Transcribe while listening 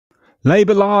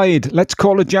Labour lied. Let's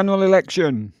call a general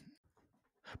election.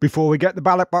 Before we get the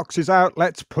ballot boxes out,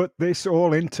 let's put this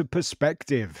all into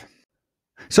perspective.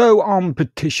 So on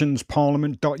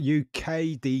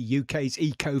petitionsparliament.uk, the UK's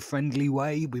eco-friendly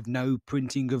way with no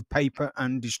printing of paper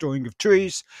and destroying of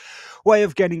trees, way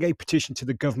of getting a petition to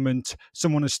the government,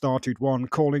 someone has started one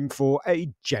calling for a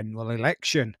general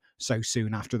election so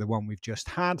soon after the one we've just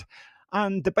had.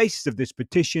 And the basis of this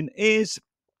petition is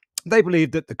they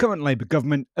believe that the current Labour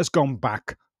government has gone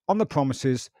back on the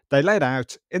promises they laid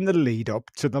out in the lead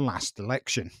up to the last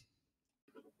election.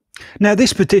 Now,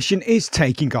 this petition is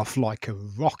taking off like a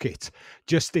rocket.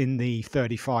 Just in the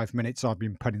 35 minutes I've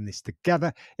been putting this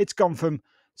together, it's gone from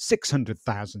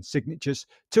 600,000 signatures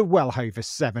to well over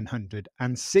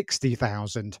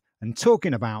 760,000. And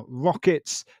talking about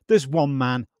rockets, there's one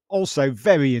man also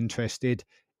very interested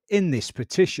in this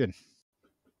petition.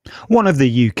 One of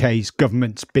the UK's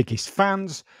government's biggest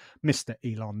fans, Mr.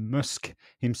 Elon Musk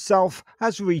himself,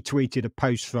 has retweeted a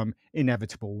post from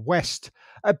Inevitable West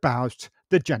about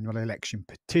the general election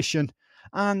petition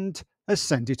and has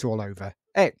sent it all over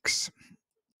X.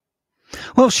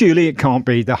 Well, surely it can't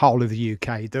be the whole of the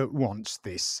UK that wants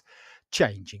this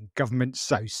changing government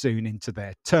so soon into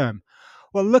their term.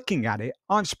 Well, looking at it,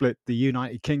 I've split the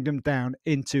United Kingdom down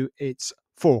into its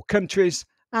 4 countries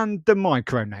and the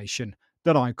micronation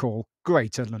that I call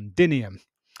Greater Londinium.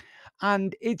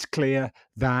 And it's clear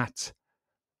that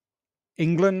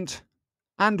England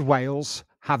and Wales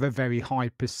have a very high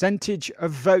percentage of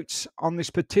votes on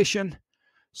this petition.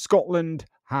 Scotland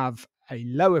have a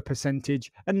lower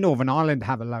percentage and Northern Ireland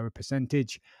have a lower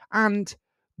percentage. And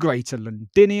Greater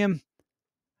Londinium,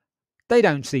 they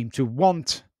don't seem to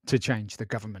want to change the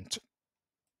government.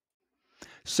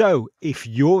 So, if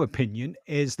your opinion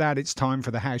is that it's time for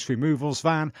the house removals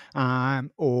van,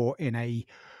 or in a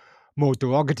more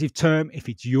derogative term, if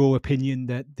it's your opinion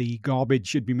that the garbage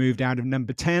should be moved out of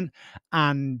number 10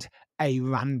 and a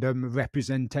random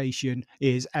representation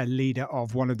is a leader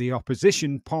of one of the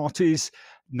opposition parties,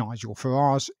 Nigel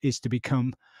Farage is to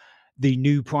become the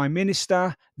new Prime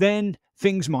Minister, then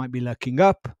things might be looking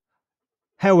up.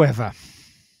 However,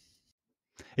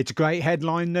 it's great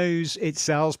headline news, it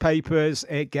sells papers,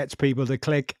 it gets people to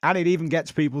click, and it even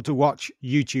gets people to watch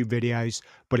YouTube videos,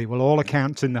 but it will all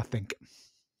account to nothing.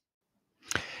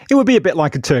 It would be a bit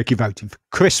like a turkey voting for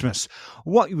Christmas.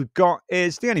 What you've got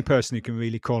is the only person who can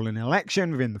really call an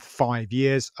election within the 5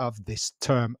 years of this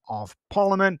term of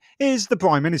Parliament is the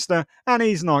Prime Minister, and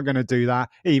he's not going to do that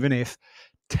even if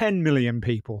 10 million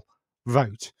people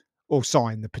vote or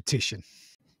sign the petition.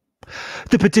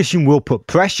 The petition will put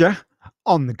pressure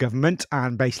on the government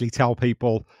and basically tell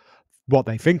people what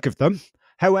they think of them.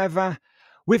 However,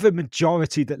 with a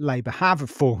majority that Labour have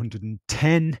of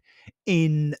 410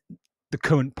 in the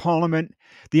current Parliament,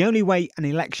 the only way an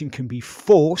election can be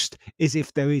forced is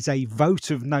if there is a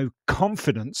vote of no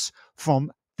confidence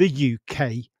from the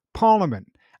UK Parliament.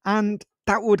 And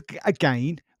that would,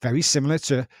 again, very similar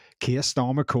to Keir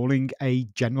Starmer calling a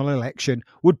general election,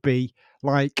 would be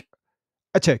like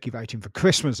a turkey voting for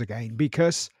Christmas again,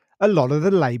 because a lot of the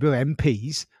Labour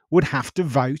MPs would have to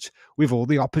vote with all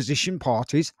the opposition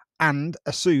parties and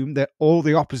assume that all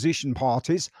the opposition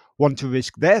parties want to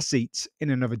risk their seats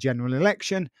in another general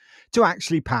election to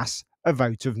actually pass a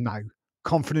vote of no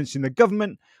confidence in the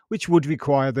government, which would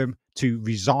require them to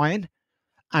resign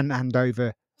and hand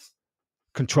over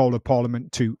control of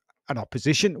Parliament to an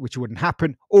opposition, which wouldn't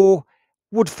happen, or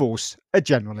would force a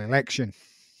general election.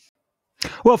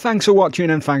 Well, thanks for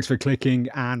watching and thanks for clicking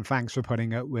and thanks for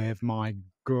putting up with my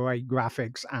great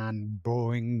graphics and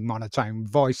boring monotone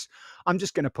voice. I'm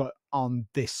just going to put on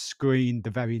this screen the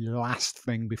very last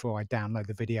thing before I download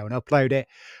the video and upload it,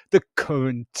 the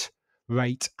current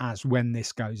rate as when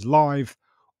this goes live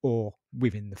or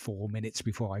within the 4 minutes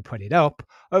before I put it up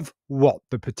of what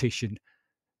the petition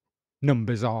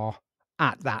numbers are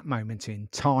at that moment in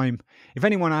time. If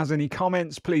anyone has any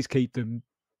comments, please keep them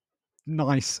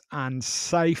nice and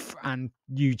safe and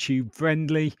YouTube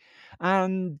friendly.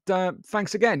 And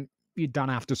thanks again. You don't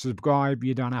have to subscribe.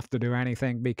 You don't have to do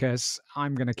anything because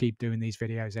I'm going to keep doing these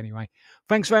videos anyway.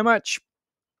 Thanks very much.